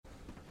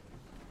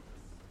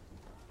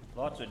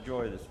Lots of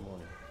joy this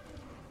morning.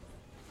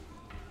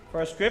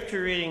 For our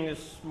scripture reading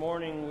this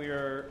morning, we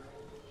are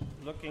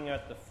looking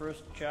at the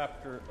first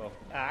chapter of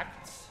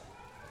Acts,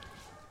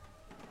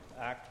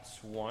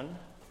 Acts 1,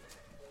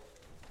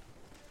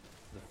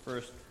 the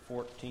first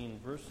 14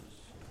 verses.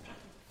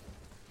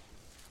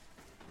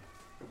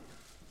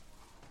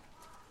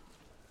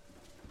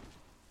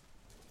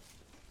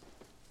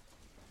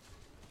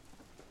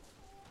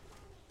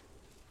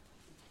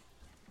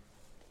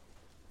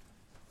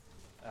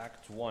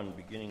 Acts 1,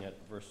 beginning at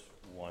verse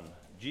 1.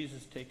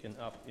 Jesus taken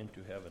up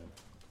into heaven.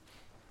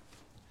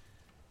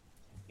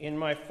 In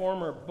my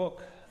former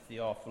book,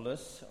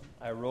 Theophilus,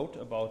 I wrote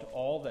about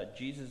all that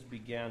Jesus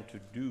began to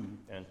do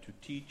and to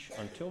teach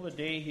until the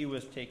day he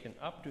was taken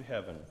up to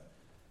heaven,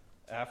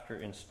 after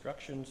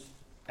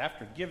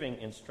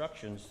giving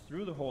instructions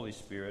through the Holy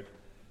Spirit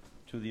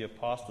to the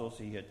apostles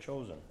he had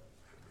chosen.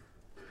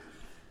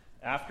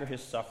 After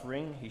his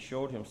suffering, he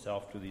showed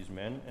himself to these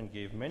men and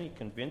gave many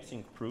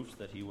convincing proofs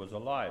that he was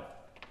alive.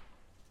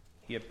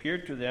 He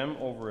appeared to them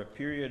over a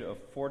period of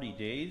 40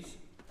 days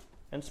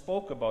and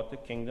spoke about the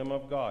kingdom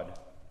of God.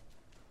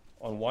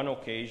 On one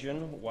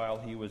occasion, while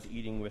he was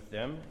eating with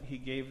them, he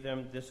gave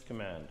them this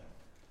command: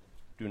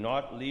 "Do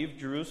not leave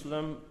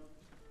Jerusalem,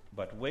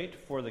 but wait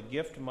for the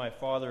gift my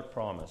Father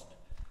promised,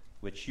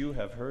 which you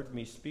have heard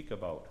me speak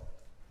about.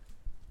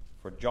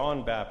 For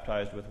John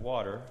baptized with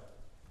water,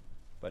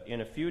 but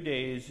in a few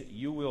days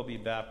you will be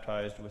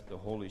baptized with the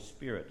Holy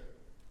Spirit."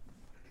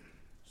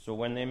 So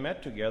when they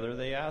met together,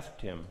 they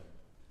asked him,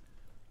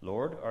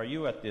 "Lord, are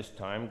you at this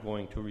time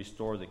going to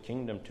restore the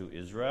kingdom to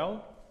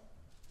Israel?"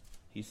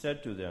 He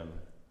said to them,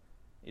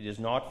 "It is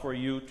not for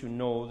you to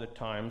know the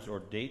times or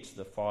dates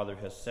the Father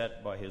has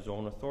set by his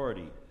own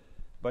authority,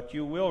 but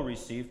you will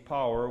receive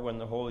power when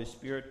the Holy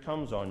Spirit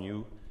comes on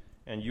you,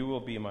 and you will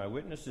be my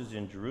witnesses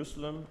in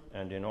Jerusalem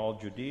and in all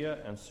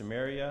Judea and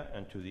Samaria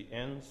and to the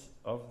ends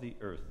of the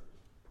earth."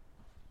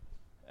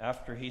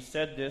 After he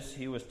said this,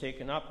 he was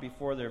taken up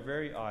before their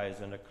very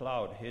eyes, and a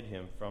cloud hid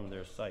him from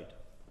their sight.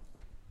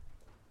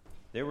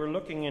 They were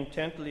looking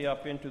intently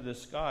up into the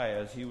sky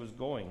as he was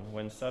going,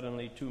 when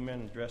suddenly two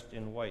men dressed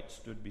in white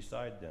stood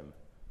beside them.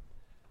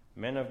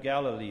 "Men of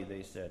Galilee,"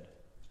 they said,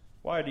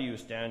 "why do you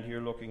stand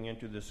here looking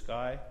into the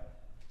sky?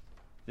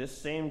 This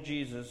same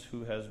Jesus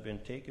who has been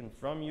taken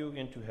from you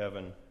into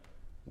heaven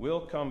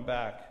will come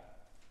back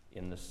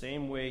in the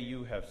same way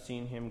you have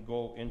seen him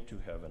go into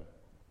heaven."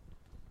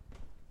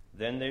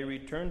 Then they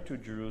returned to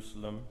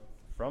Jerusalem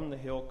from the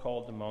hill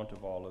called the Mount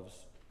of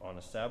Olives on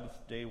a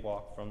Sabbath day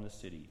walk from the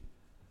city.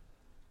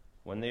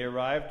 When they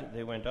arrived,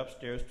 they went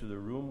upstairs to the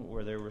room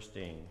where they were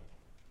staying.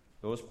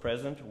 Those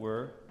present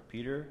were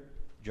Peter,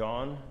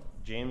 John,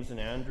 James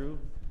and Andrew,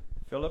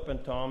 Philip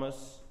and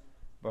Thomas,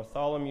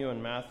 Bartholomew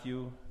and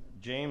Matthew,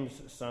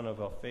 James, son of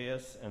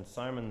Alphaeus, and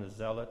Simon the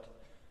Zealot,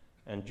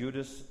 and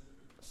Judas,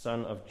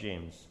 son of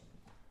James.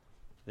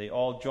 They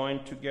all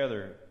joined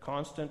together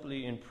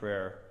constantly in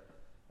prayer,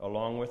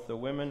 along with the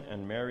women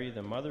and Mary,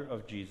 the mother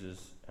of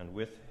Jesus, and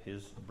with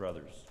his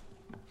brothers.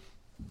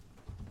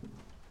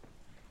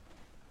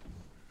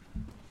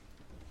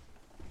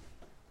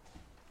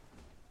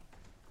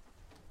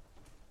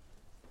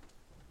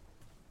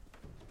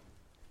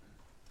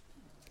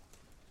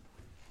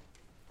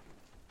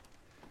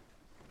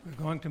 We're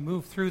going to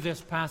move through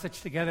this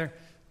passage together,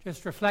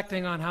 just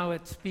reflecting on how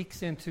it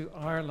speaks into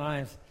our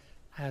lives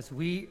as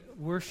we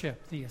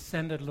worship the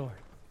ascended Lord.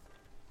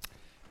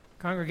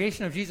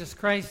 Congregation of Jesus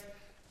Christ,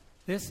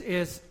 this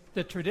is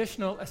the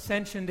traditional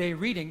Ascension Day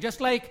reading. Just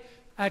like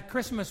at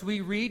Christmas we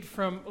read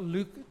from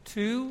Luke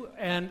 2,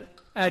 and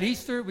at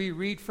Easter we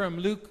read from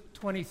Luke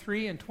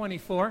 23 and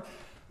 24.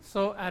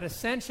 So at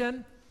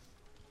Ascension,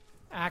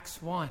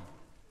 Acts 1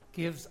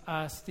 gives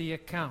us the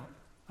account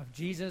of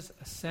Jesus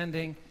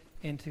ascending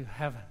into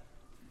heaven.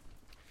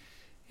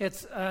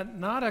 It's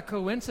not a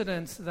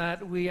coincidence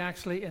that we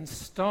actually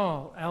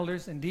install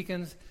elders and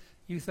deacons,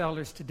 youth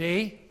elders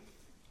today.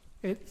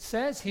 It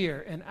says here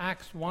in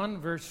Acts 1,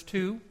 verse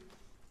 2,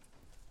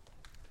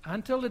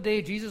 "Until the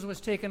day Jesus was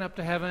taken up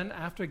to heaven,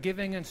 after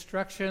giving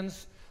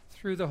instructions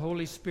through the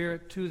Holy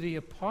Spirit to the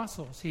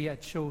apostles he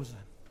had chosen."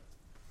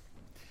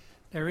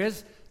 There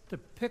is the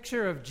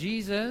picture of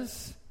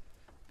Jesus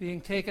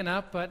being taken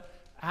up, but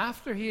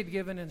after he had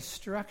given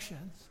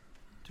instructions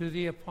to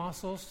the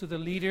apostles, to the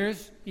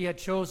leaders he had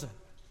chosen.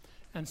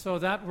 And so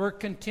that work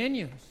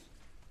continues.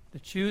 The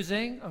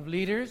choosing of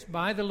leaders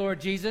by the Lord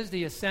Jesus,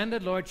 the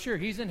ascended Lord. Sure,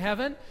 he's in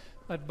heaven,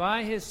 but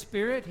by his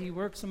Spirit, he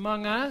works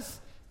among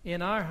us,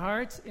 in our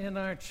hearts, in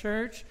our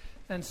church.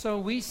 And so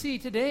we see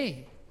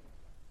today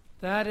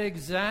that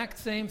exact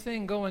same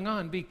thing going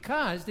on,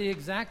 because the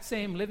exact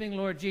same living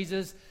Lord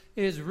Jesus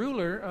is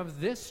ruler of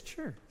this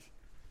church.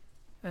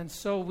 And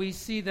so we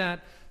see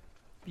that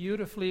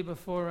beautifully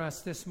before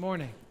us this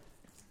morning.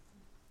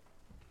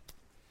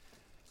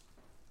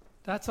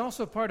 That's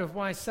also part of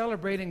why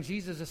celebrating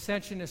Jesus'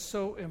 ascension is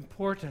so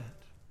important.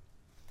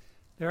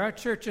 There are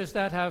churches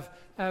that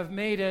have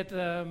made it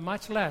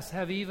much less,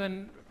 have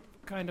even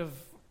kind of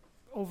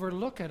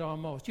overlook it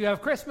almost. You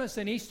have Christmas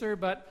and Easter,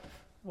 but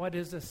what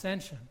is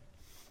ascension?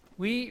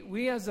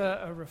 We as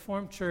a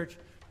Reformed church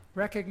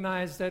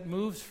recognize that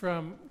moves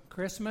from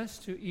Christmas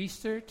to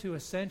Easter to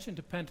Ascension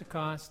to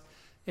Pentecost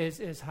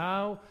is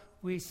how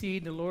we see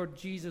the Lord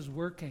Jesus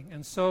working.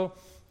 And so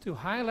to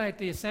highlight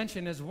the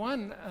Ascension is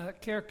one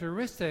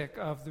characteristic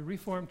of the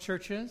Reformed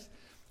churches.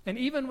 And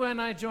even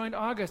when I joined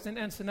August in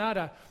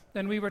Ensenada,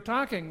 then we were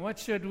talking, what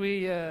should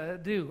we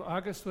do?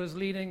 August was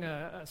leading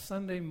a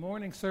Sunday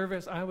morning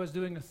service. I was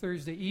doing a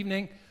Thursday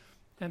evening.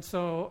 And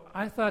so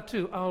I thought,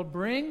 too, I'll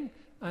bring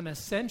an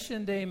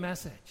Ascension Day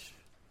message.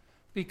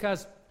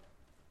 Because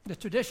the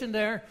tradition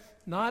there,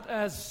 not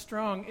as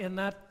strong in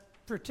that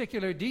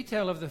particular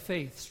detail of the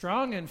faith.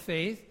 Strong in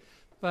faith,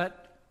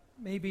 but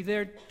maybe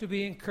there to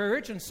be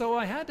encouraged. And so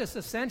I had this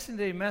Ascension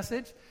Day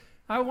message.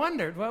 I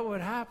wondered what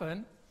would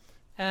happen.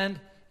 And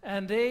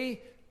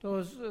they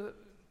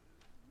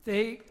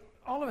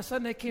all of a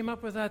sudden they came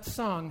up with that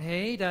song,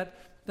 hey,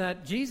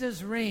 that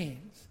Jesus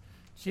reigns.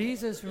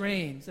 Jesus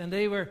reigns. And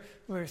they were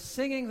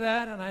singing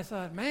that, and I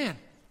thought, man,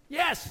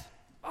 yes,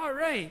 all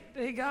right,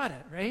 they got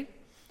it, right?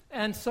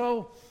 And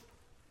so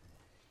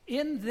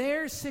in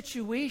their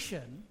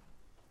situation,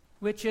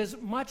 which is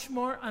much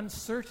more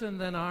uncertain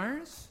than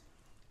ours,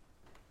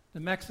 the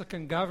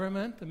Mexican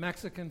government, the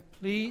Mexican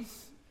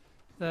police,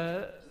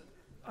 the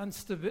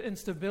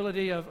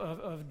instability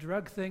of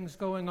drug things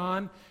going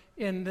on,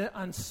 in the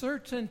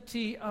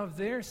uncertainty of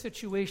their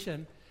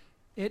situation,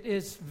 it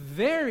is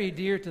very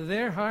dear to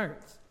their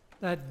hearts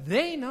that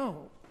they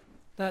know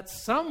that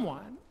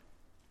someone,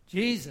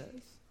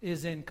 Jesus,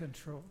 is in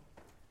control,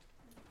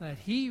 that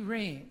he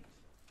reigns.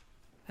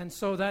 And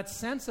so that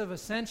sense of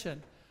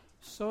ascension,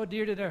 so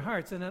dear to their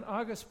hearts. And then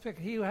August picked,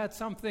 he had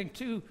something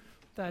too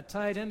that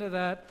tied into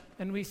that,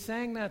 and we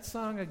sang that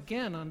song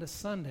again on the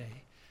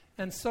Sunday.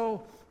 And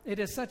so it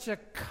is such a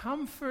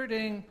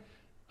comforting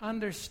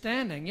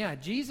understanding. Yeah,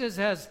 Jesus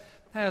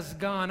has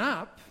gone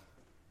up,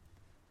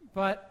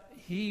 but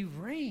he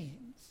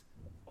reigns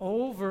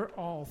over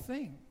all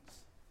things.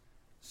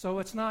 So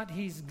it's not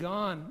he's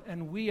gone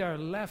and we are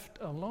left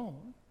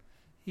alone.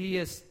 He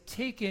is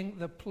taking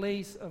the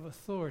place of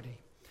authority.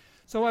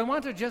 So I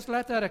want to just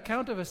let that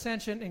account of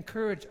ascension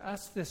encourage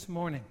us this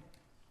morning.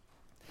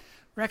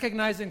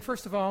 Recognizing,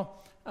 first of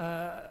all,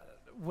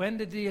 when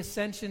did the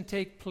ascension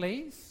take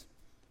place?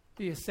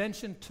 The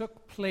ascension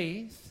took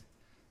place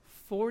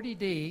 40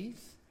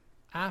 days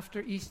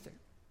after Easter.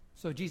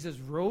 So Jesus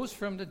rose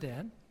from the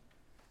dead,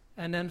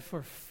 and then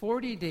for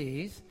 40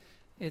 days,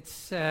 it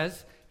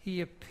says,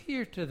 he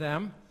appeared to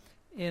them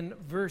in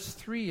verse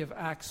 3 of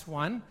Acts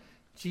 1.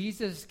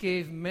 Jesus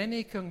gave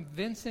many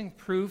convincing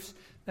proofs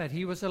that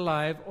he was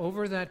alive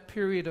over that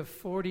period of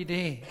 40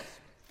 days.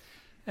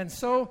 And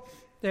so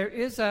there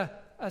is a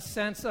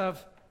sense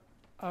of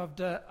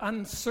the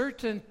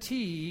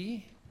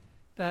uncertainty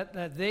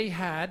that they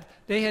had.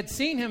 They had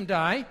seen him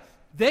die.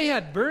 They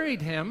had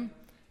buried him.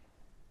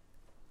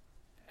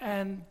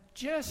 And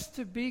just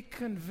to be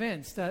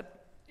convinced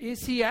that,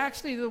 is he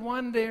actually the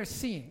one they're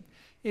seeing?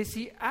 Is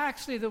he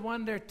actually the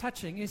one they're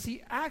touching? Is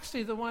he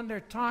actually the one they're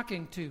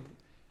talking to?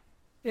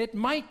 It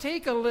might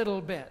take a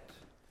little bit.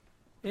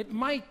 It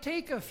might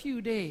take a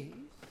few days.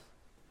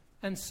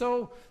 And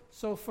so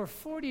for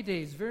 40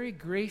 days, very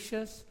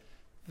gracious,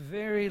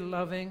 very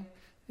loving,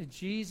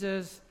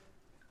 Jesus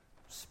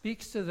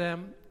speaks to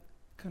them,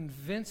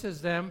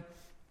 convinces them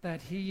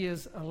that he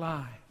is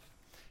alive.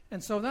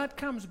 And so that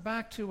comes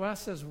back to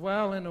us as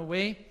well in a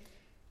way.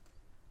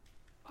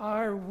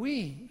 Are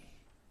we,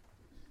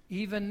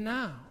 even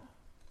now,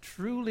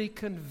 truly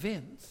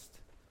convinced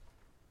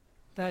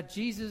that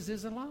Jesus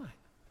is alive?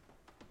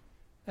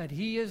 That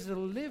he is the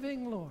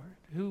living Lord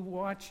who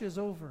watches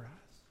over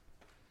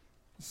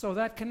us? So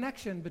that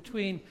connection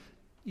between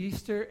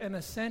Easter and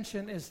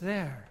Ascension is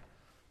there.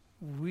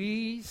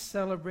 We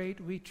celebrate,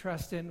 we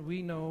trust in,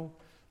 we know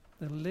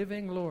the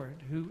living Lord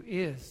who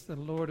is the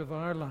Lord of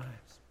our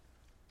lives.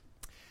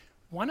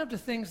 One of the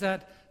things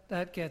that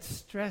gets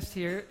stressed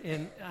here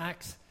in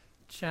Acts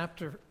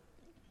chapter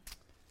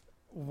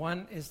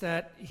 1 is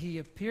that he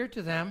appeared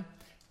to them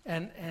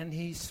and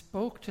he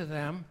spoke to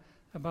them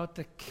about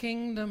the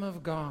kingdom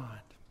of God.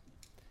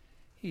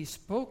 He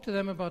spoke to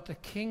them about the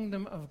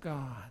kingdom of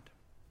God.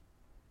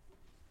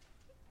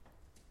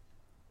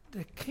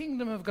 The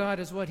kingdom of God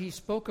is what he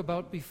spoke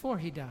about before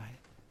he died.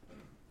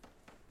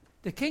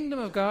 The kingdom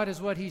of God is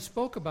what he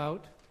spoke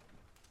about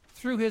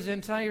through his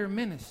entire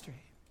ministry.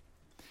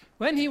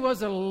 When he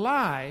was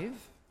alive,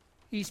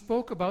 he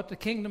spoke about the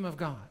kingdom of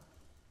God.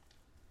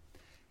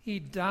 He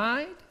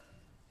died,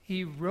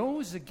 he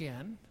rose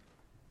again,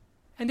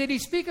 and did he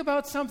speak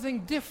about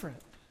something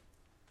different?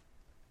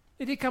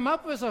 Did he come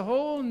up with a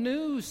whole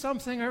new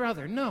something or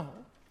other? No.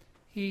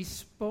 He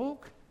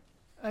spoke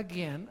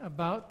again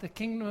about the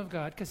kingdom of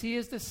God because he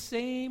is the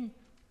same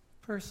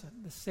person,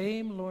 the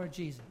same Lord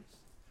Jesus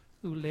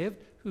who lived,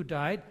 who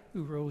died,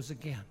 who rose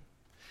again.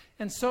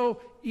 And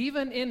so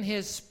even in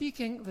his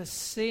speaking the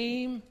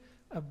same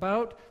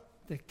about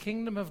the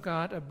kingdom of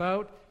God,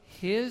 about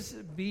his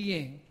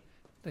being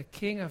the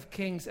King of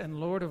Kings and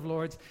Lord of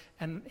Lords,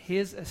 and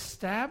his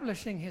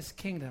establishing his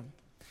kingdom,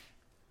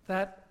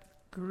 that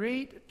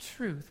great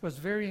truth was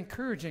very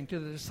encouraging to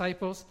the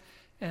disciples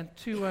and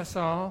to us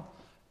all,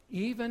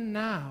 even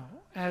now,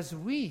 as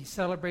we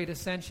celebrate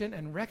Ascension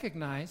and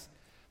recognize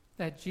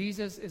that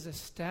Jesus is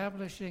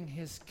establishing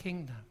his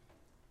kingdom.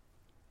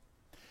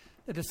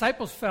 The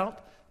disciples felt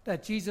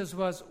that Jesus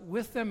was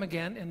with them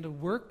again in the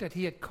work that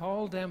he had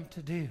called them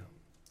to do.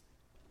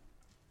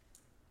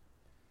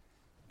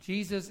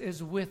 Jesus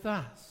is with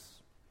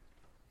us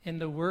in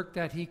the work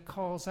that he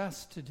calls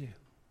us to do,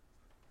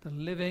 the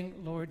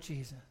living Lord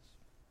Jesus.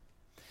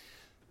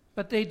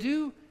 But they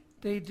do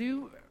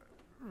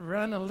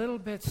run a little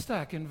bit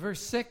stuck. In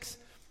verse 6,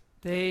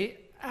 they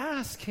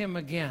ask him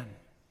again,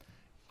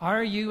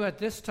 "Are you at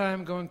this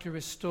time going to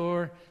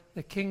restore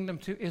the kingdom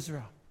to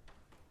Israel?"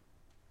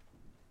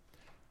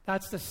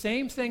 That's the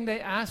same thing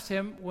they asked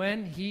him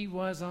when he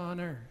was on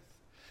earth.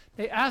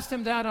 They asked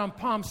him that on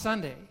Palm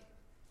Sunday.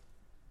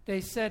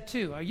 They said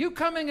too, "Are you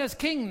coming as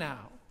king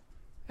now?"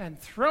 And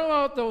throw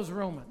out those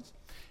Romans.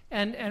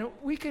 And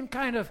we can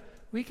kind of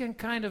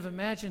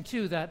imagine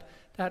too that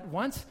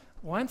once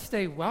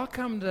they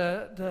welcomed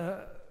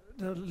the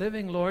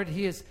living Lord,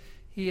 he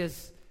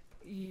is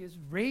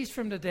raised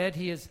from the dead.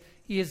 He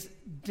is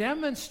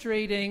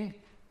demonstrating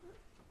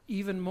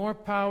even more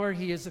power.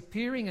 He is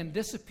appearing and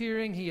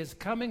disappearing. He is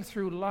coming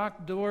through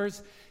locked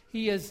doors.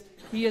 He is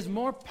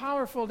more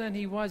powerful than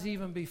he was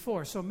even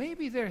before. So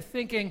maybe they're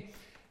thinking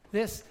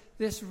this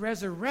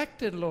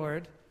resurrected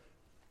Lord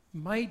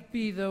might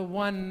be the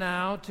one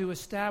now to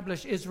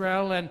establish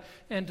Israel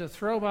and to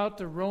throw out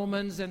the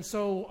Romans. And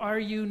so are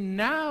you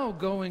now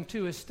going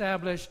to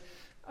establish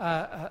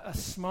a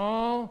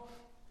small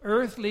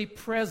earthly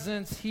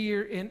presence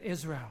here in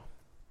Israel?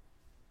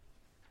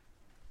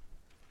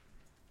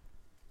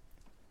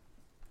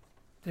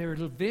 Their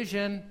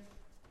vision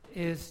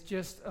is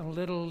just a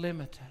little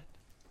limited.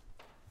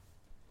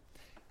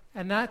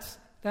 And that's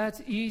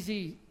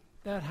easy.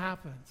 That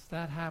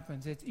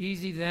happens. It's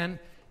easy then.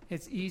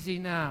 It's easy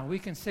now. We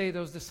can say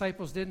those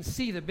disciples didn't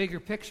see the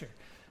bigger picture.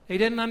 They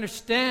didn't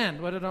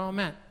understand what it all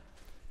meant.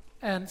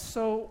 And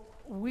so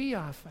we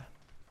often,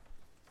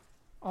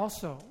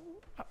 also,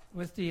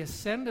 with the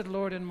ascended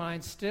Lord in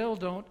mind, still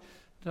don't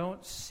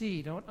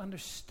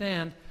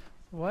understand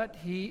what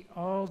he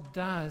all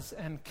does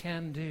and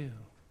can do.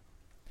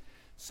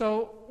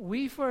 So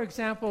we, for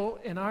example,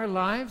 in our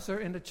lives or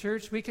in the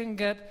church, we can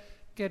get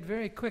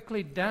very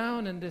quickly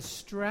down and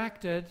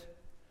distracted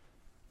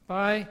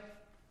by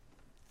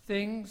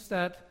things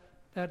that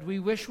we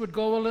wish would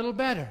go a little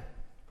better.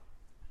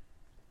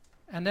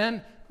 And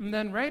then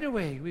right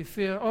away we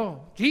feel,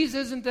 oh,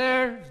 Jesus isn't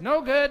there, he's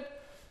no good,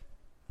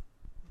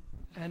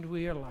 and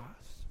we are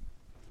lost.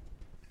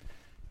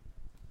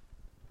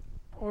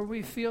 Or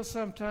we feel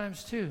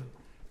sometimes too,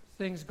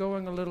 things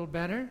going a little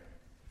better,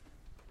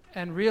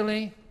 and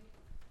really,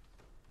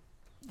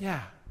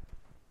 yeah,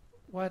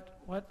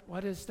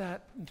 what is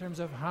that in terms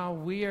of how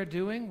we are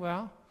doing?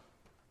 Well,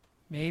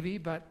 maybe,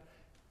 but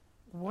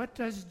what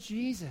does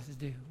Jesus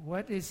do?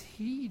 What is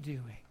he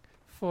doing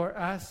for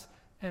us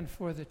and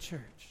for the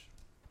church?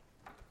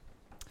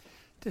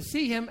 To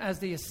see him as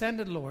the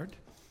ascended Lord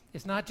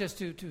is not just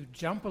to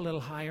jump a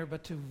little higher,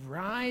 but to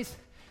rise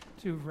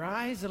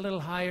a little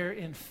higher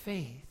in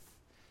faith,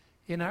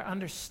 in our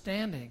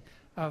understanding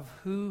of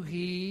who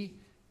he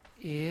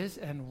is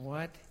and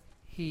what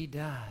he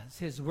does.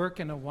 His work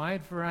in a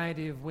wide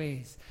variety of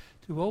ways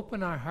to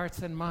open our hearts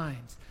and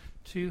minds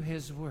to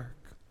his work.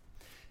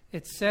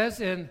 It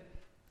says in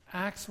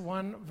Acts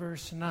 1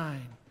 verse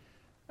 9,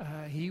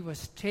 he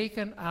was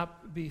taken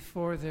up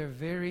before their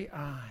very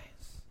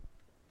eyes.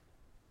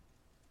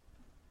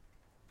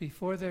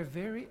 Before their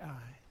very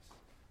eyes.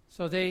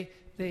 So they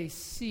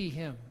see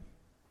him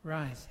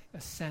rising,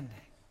 ascending.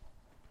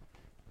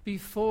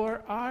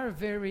 Before our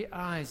very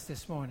eyes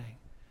this morning,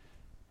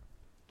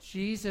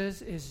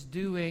 Jesus is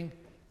doing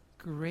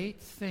great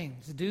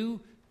things. Do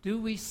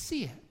we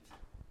see it?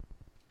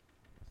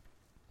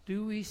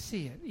 Do we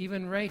see it?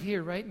 Even right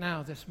here, right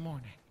now, this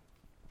morning.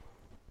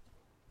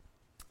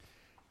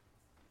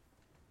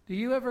 Do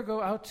you ever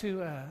go out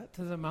to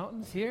the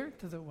mountains here,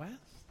 to the west?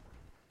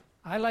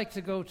 I like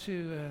to go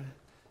to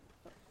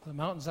the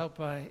mountains out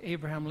by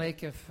Abraham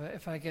Lake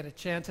if I get a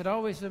chance. It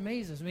always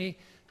amazes me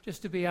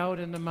just to be out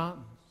in the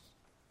mountains.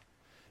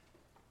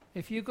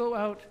 If you go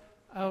out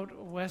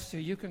west here,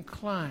 you can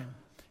climb.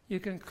 You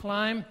can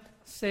climb,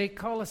 say,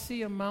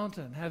 Colosseum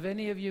Mountain. Have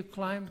any of you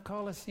climbed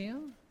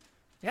Colosseum?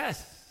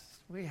 Yes,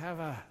 we have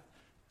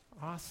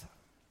awesome.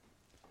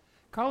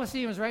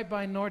 Colosseum is right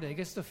by Nordegg.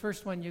 It's the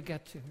first one you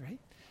get to, right?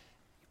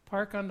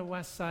 Park on the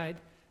west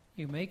side,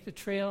 you make the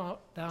trail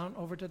down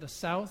over to the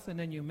south, and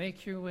then you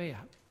make your way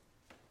up.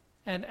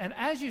 And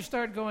as you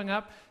start going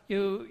up,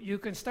 you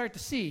can start to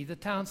see the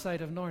town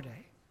site of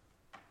Nordegg.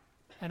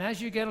 And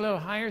as you get a little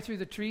higher through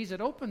the trees,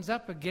 it opens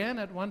up again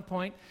at one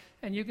point,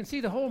 and you can see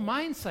the whole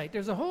mine site.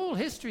 There's a whole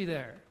history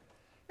there.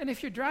 And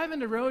if you're driving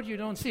the road, you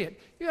don't see it.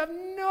 You have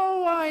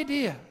no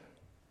idea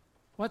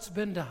what's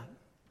been done.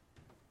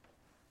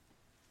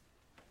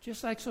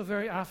 Just like so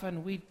very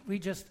often, we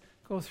just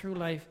go through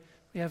life.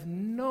 We have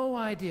no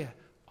idea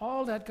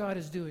all that God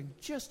is doing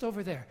just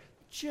over there,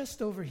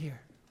 just over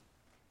here.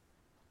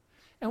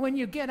 And when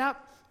you get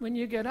up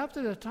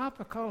to the top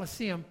of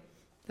Colosseum,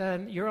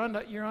 then you're on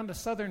the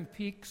southern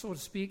peak, so to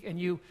speak,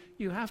 and you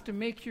have to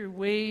make your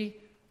way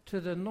to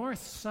the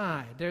north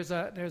side. There's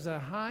a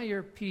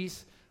higher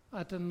piece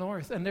at the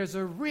north, and there's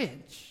a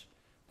ridge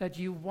that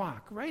you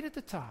walk right at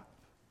the top.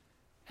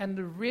 And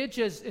the ridge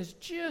is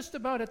just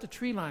about at the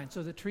tree line,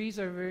 so the trees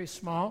are very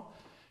small.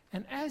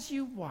 And as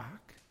you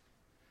walk,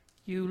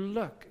 you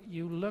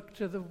look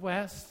to the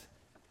west,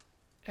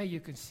 and you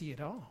can see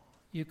it all.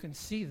 You can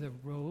see the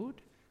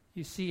road,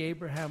 you see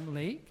Abraham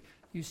Lake,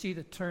 you see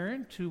the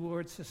turn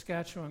towards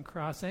Saskatchewan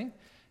Crossing,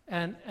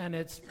 and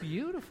it's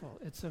beautiful.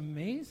 It's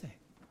amazing.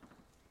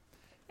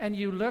 And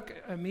you look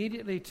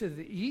immediately to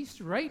the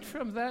east, right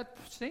from that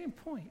same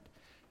point,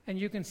 and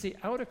you can see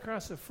out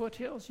across the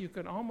foothills. You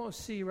can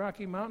almost see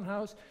Rocky Mountain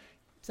House.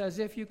 It's as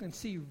if you can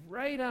see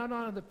right out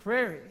onto the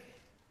prairie.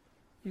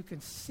 You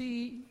can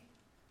see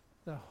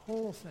the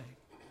whole thing.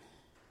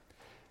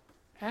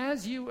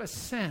 As you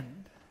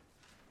ascend,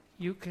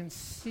 you can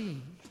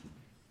see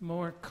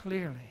more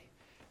clearly.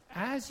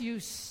 As you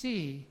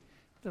see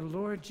the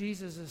Lord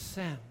Jesus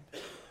ascend,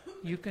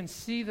 you can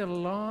see the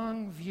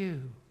long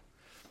view.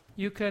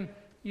 You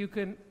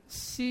can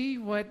see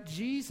what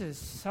Jesus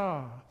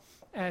saw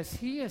as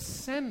he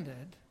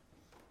ascended.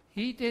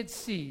 He did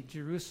see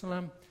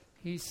Jerusalem.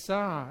 He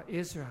saw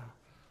Israel.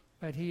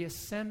 But he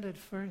ascended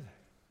further.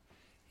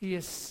 He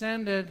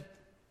ascended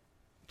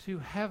to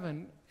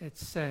heaven, it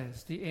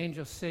says, the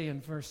angels say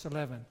in verse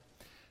 11.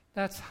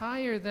 That's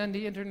higher than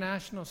the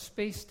International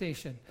Space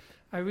Station.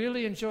 I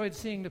really enjoyed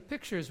seeing the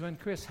pictures when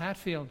Chris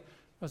Hadfield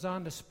was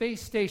on the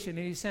space station,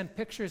 and he sent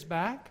pictures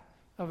back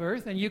of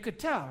Earth, and you could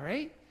tell,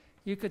 right?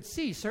 You could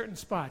see certain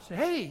spots.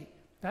 Hey,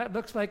 that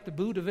looks like the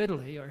boot of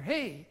Italy, or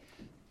hey,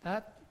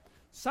 that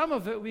some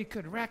of it we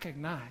could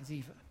recognize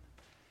even.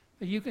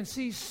 But you can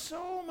see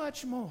so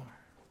much more.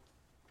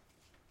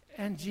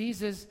 And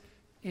Jesus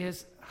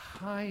is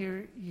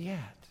higher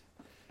yet.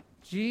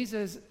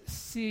 Jesus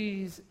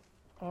sees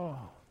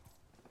all.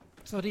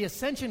 So the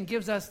ascension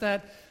gives us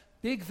that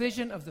big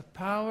vision of the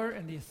power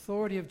and the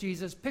authority of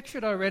Jesus,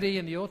 pictured already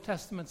in the Old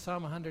Testament,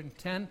 Psalm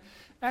 110,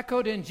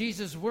 echoed in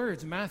Jesus'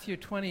 words, Matthew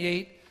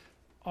 28,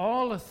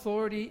 all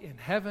authority in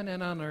heaven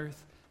and on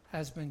earth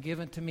has been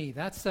given to me.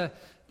 That's the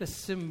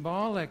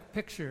symbolic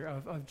picture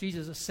of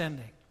Jesus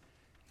ascending.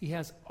 He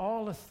has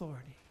all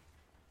authority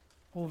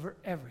over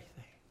everything.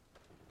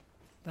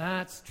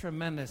 That's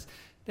tremendous.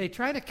 They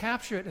try to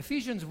capture it.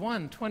 Ephesians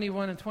 1,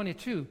 21 and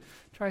 22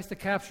 tries to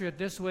capture it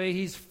this way.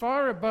 He's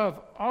far above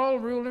all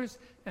rulers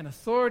and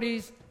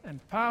authorities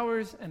and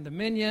powers and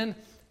dominion,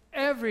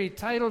 every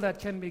title that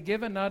can be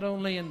given, not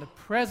only in the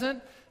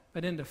present,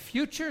 but in the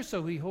future.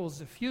 So he holds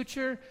the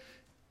future.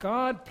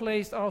 God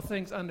placed all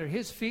things under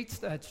his feet,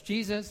 that's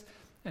Jesus,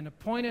 and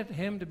appointed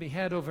him to be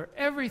head over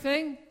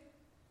everything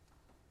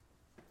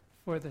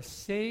for the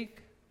sake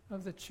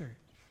of the church.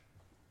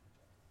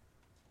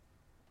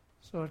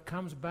 So it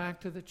comes back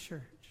to the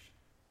church.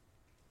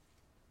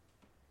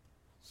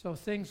 So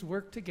things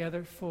work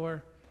together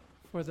for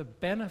the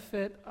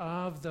benefit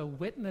of the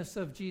witness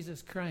of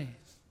Jesus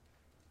Christ,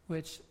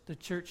 which the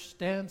church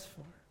stands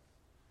for.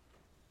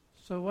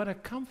 So what a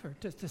comfort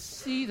to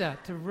see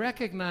that, to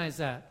recognize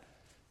that,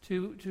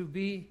 to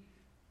be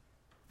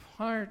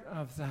part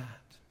of that.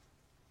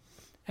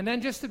 And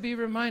then just to be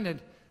reminded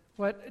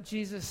what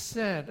Jesus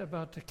said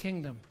about the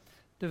kingdom,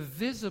 the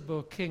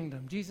visible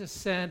kingdom. Jesus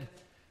said,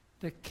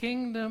 the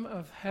kingdom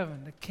of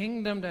heaven, the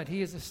kingdom that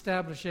he is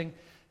establishing,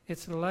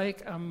 it's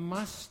like a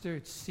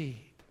mustard seed.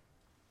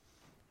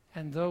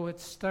 And though it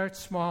starts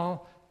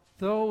small,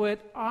 though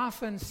it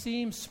often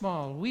seems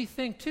small, we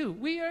think too,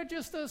 we are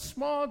just a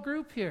small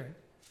group here.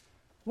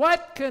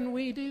 What can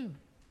we do?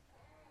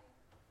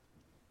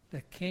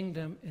 The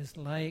kingdom is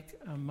like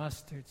a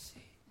mustard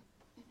seed.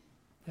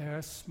 There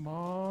are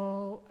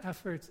small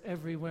efforts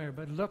everywhere,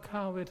 but look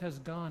how it has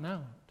gone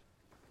out.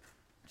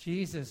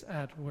 Jesus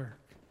at work.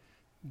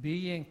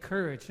 Be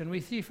encouraged. And we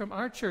see from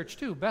our church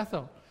too,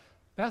 Bethel.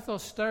 Bethel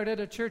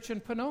started a church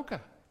in Ponoka.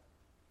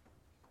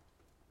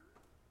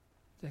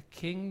 The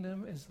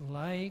kingdom is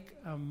like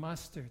a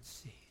mustard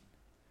seed.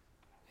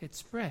 It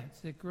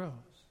spreads, it grows.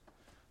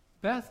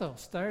 Bethel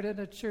started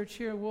a church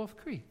here at Wolf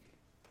Creek.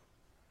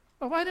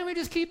 Well, why don't we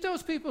just keep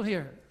those people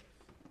here?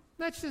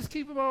 Let's just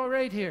keep them all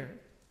right here.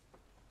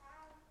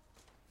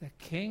 The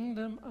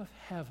kingdom of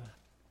heaven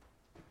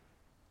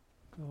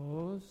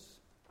goes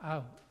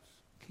out.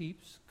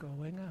 Keeps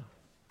going out.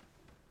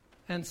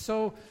 And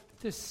so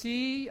to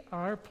see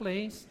our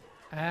place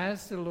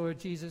as the Lord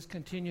Jesus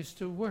continues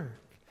to work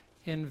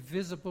in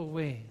visible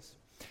ways.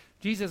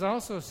 Jesus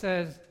also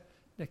says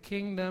the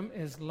kingdom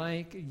is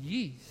like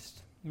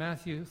yeast.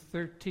 Matthew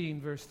 13,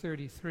 verse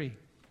 33.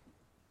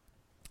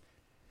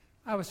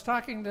 I was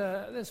talking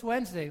this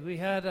Wednesday. We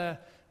had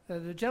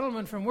the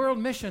gentleman from World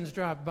Missions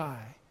drop by,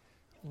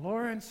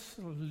 Lawrence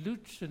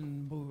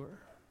Luchenboer.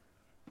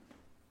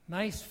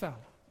 Nice fellow.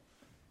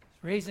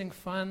 Raising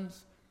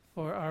funds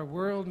for our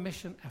world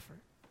mission effort.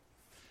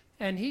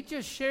 And he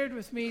just shared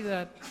with me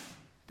that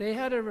they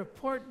had a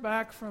report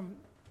back from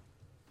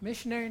a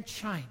missionary in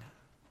China.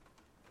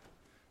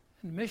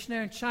 And the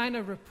missionary in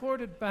China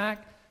reported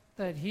back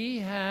that he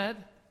had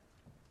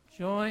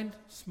joined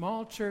a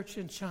small church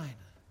in China,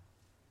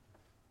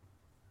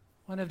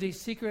 one of these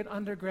secret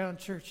underground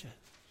churches.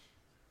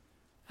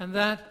 And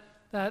that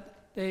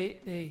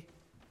they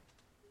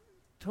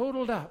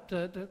totaled up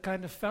the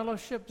kind of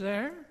fellowship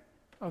there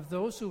of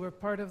those who were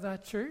part of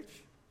that church,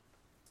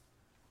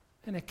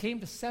 and it came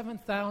to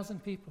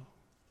 7,000 people.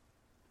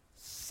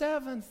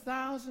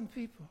 7,000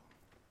 people.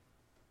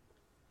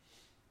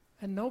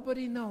 And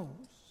nobody knows.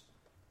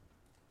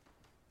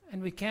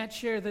 And we can't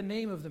share the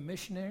name of the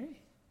missionary.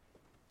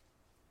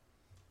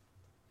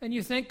 And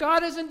you think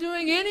God isn't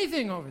doing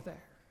anything over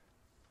there.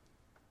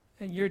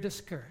 And you're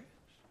discouraged.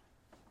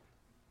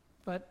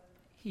 But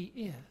he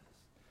is.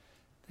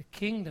 The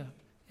kingdom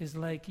is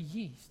like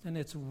yeast, and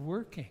it's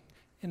working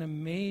in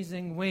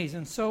amazing ways.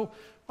 And so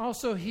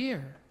also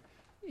here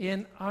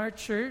in our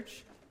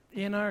church,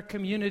 in our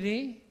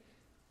community,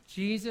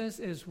 Jesus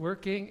is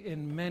working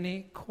in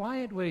many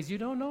quiet ways you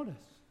don't notice,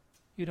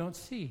 you don't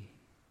see.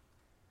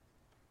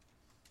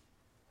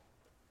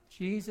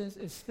 Jesus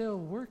is still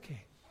working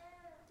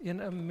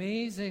in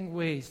amazing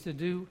ways to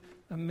do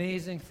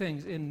amazing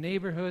things in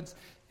neighborhoods,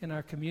 in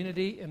our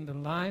community, in the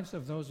lives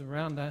of those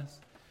around us.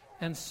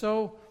 And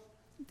so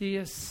the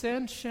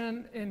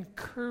ascension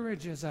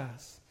encourages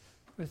us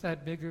with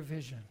that bigger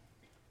vision.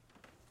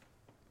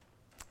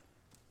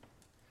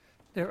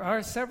 There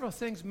are several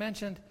things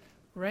mentioned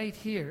right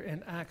here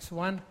in Acts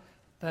 1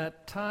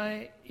 that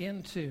tie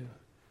into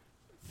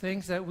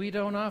things that we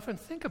don't often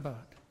think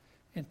about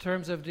in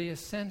terms of the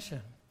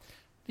ascension.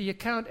 The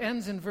account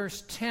ends in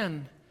verse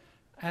 10.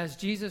 As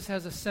Jesus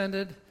has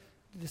ascended,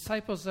 the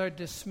disciples are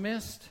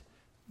dismissed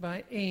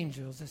by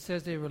angels. It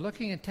says they were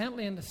looking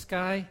intently in the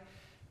sky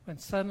when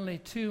suddenly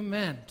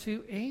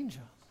two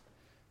angels,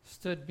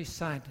 stood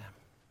beside them.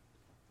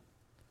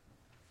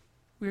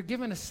 We're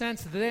given a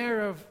sense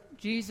there of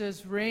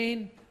Jesus'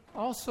 reign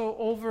also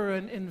over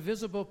an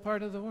invisible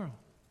part of the world.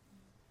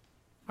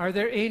 Are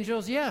there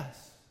angels?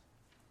 Yes.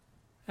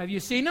 Have you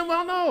seen them?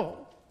 Well,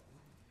 no.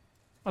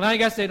 Well, I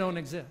guess they don't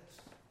exist.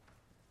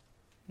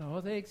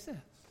 No, they exist.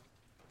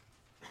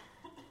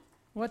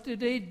 What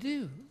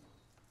do?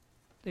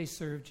 They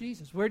serve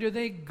Jesus. Where do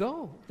they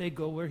go? They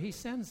go where he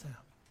sends them.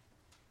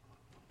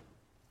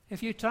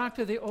 If you talk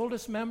to the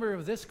oldest member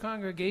of this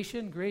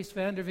congregation, Grace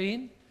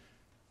Vanderveen,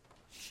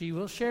 she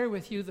will share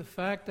with you the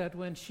fact that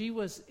when she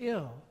was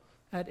ill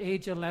at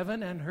age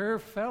 11 and her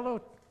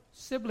fellow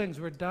siblings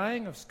were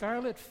dying of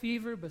scarlet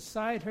fever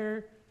beside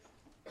her,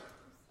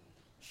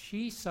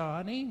 she saw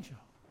an angel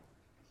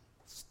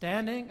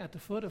standing at the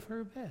foot of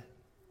her bed.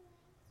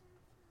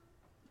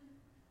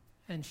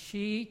 And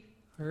she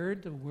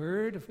heard the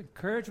word of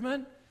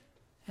encouragement,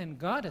 and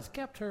God has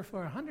kept her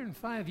for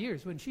 105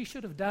 years when she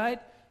should have died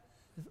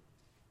with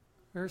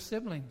her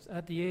siblings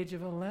at the age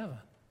of 11.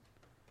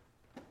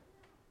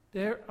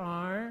 There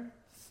are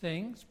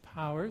things,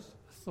 powers,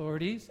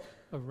 authorities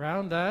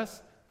around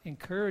us,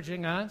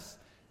 encouraging us,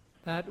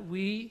 that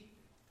we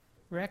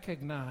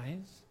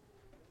recognize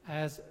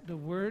as the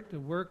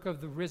work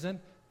of the risen,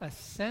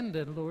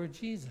 ascended Lord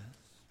Jesus.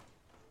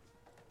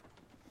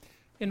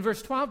 In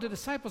verse 12, the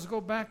disciples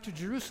go back to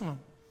Jerusalem,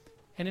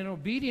 and in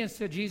obedience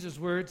to Jesus'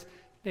 words,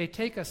 they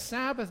take a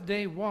Sabbath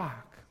day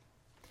walk.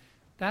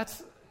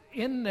 That's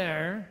in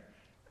there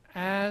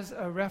as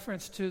a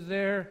reference to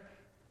their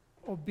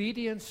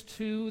obedience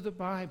to the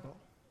Bible.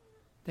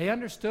 They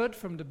understood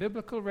from the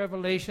biblical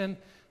revelation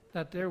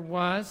that there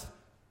was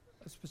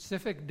a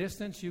specific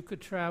distance you could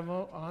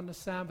travel on the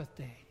Sabbath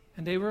day.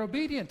 And they were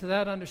obedient to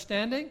that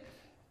understanding,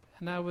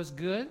 and that was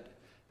good.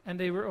 And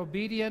they were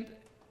obedient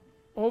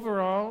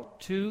overall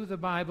to the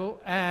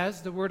Bible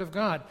as the Word of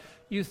God.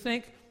 You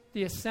think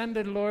the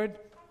ascended Lord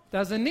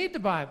doesn't need the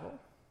Bible,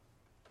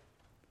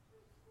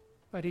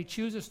 but he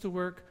chooses to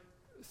work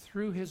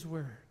through his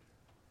Word.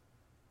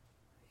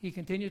 He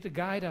continues to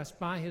guide us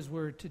by his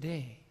Word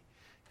today.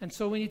 And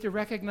so we need to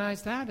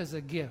recognize that as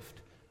a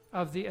gift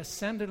of the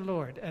ascended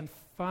Lord and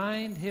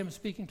find him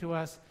speaking to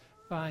us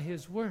by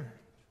his Word.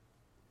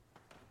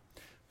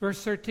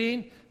 Verse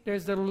 13,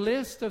 there's the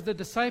list of the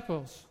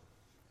disciples.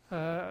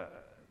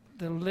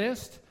 The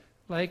list,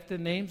 like the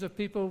names of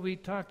people we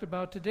talked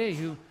about today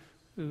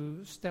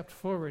who stepped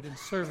forward in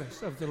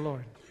service of the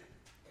Lord.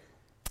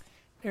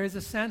 There is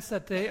a sense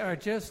that they are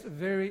just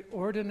very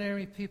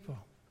ordinary people.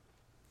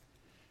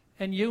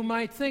 And you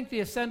might think the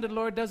ascended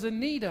Lord doesn't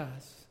need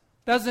us,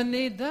 doesn't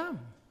need them.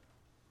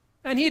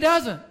 And he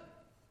doesn't.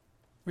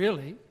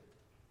 Really,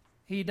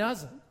 he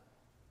doesn't.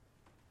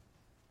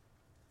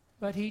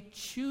 But he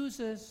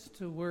chooses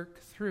to work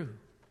through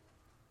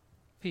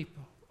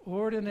people,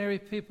 ordinary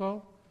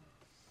people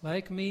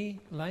like me,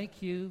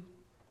 like you.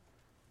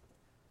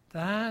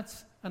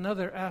 That's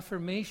another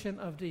affirmation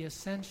of the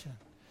ascension,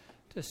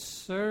 to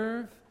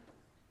serve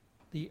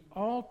the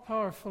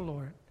all-powerful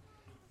Lord,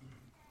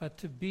 but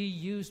to be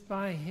used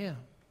by him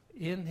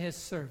in his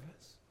service.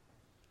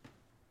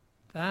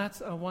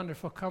 That's a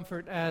wonderful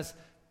comfort as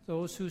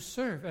those who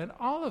serve, and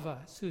all of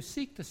us who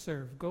seek to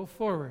serve, go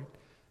forward.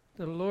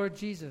 The Lord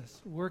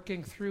Jesus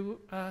working through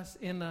us,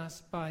 in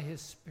us, by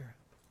His Spirit.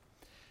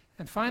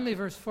 And finally,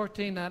 verse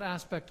 14, that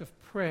aspect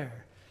of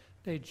prayer.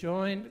 They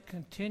joined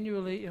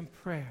continually in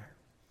prayer.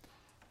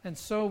 And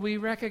so we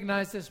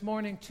recognize this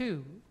morning,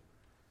 too,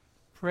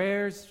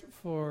 prayers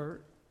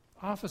for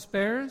office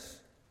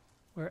bearers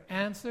were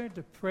answered.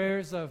 The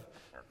prayers of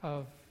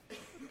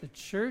the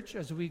church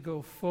as we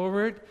go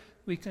forward.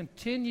 We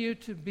continue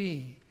to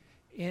be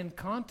in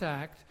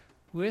contact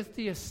with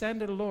the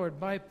ascended Lord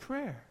by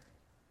prayer.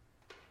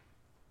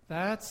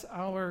 That's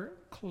our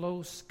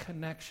close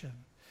connection.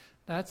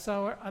 That's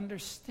our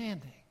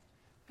understanding.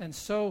 And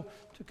so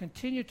to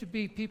continue to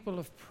be people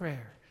of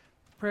prayer,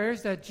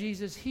 prayers that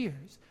Jesus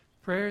hears,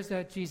 prayers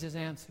that Jesus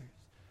answers,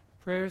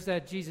 prayers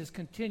that Jesus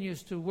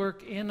continues to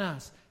work in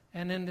us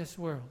and in this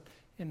world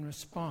in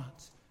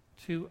response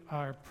to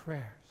our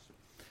prayers.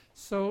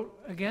 So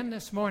again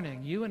this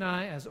morning, you and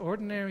I as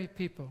ordinary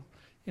people,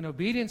 in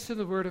obedience to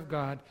the Word of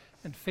God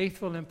and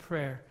faithful in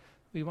prayer,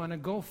 we want to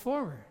go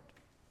forward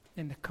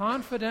in the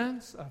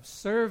confidence of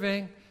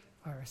serving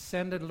our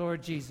ascended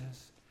Lord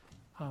Jesus.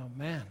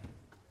 Amen.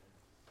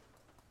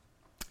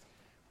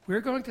 We're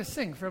going to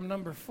sing from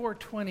number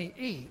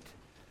 428.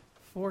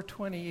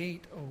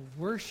 428, O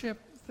worship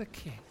the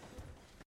King.